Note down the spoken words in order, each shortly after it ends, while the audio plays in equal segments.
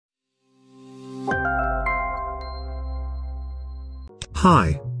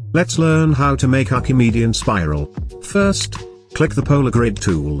Hi. Let's learn how to make Archimedean spiral. First, click the polar grid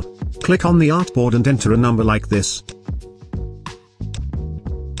tool. Click on the artboard and enter a number like this.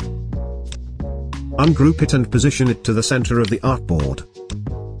 Ungroup it and position it to the center of the artboard.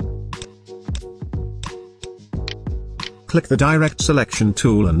 Click the direct selection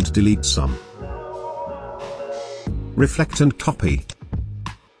tool and delete some. Reflect and copy.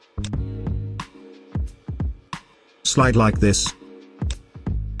 Slide like this.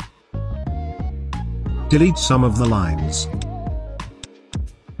 Delete some of the lines.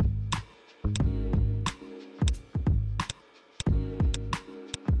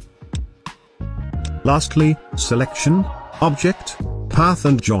 Lastly, selection, object, path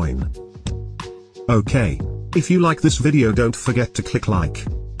and join. Okay. If you like this video, don't forget to click like,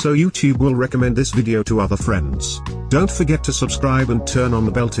 so YouTube will recommend this video to other friends. Don't forget to subscribe and turn on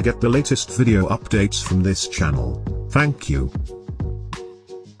the bell to get the latest video updates from this channel. Thank you.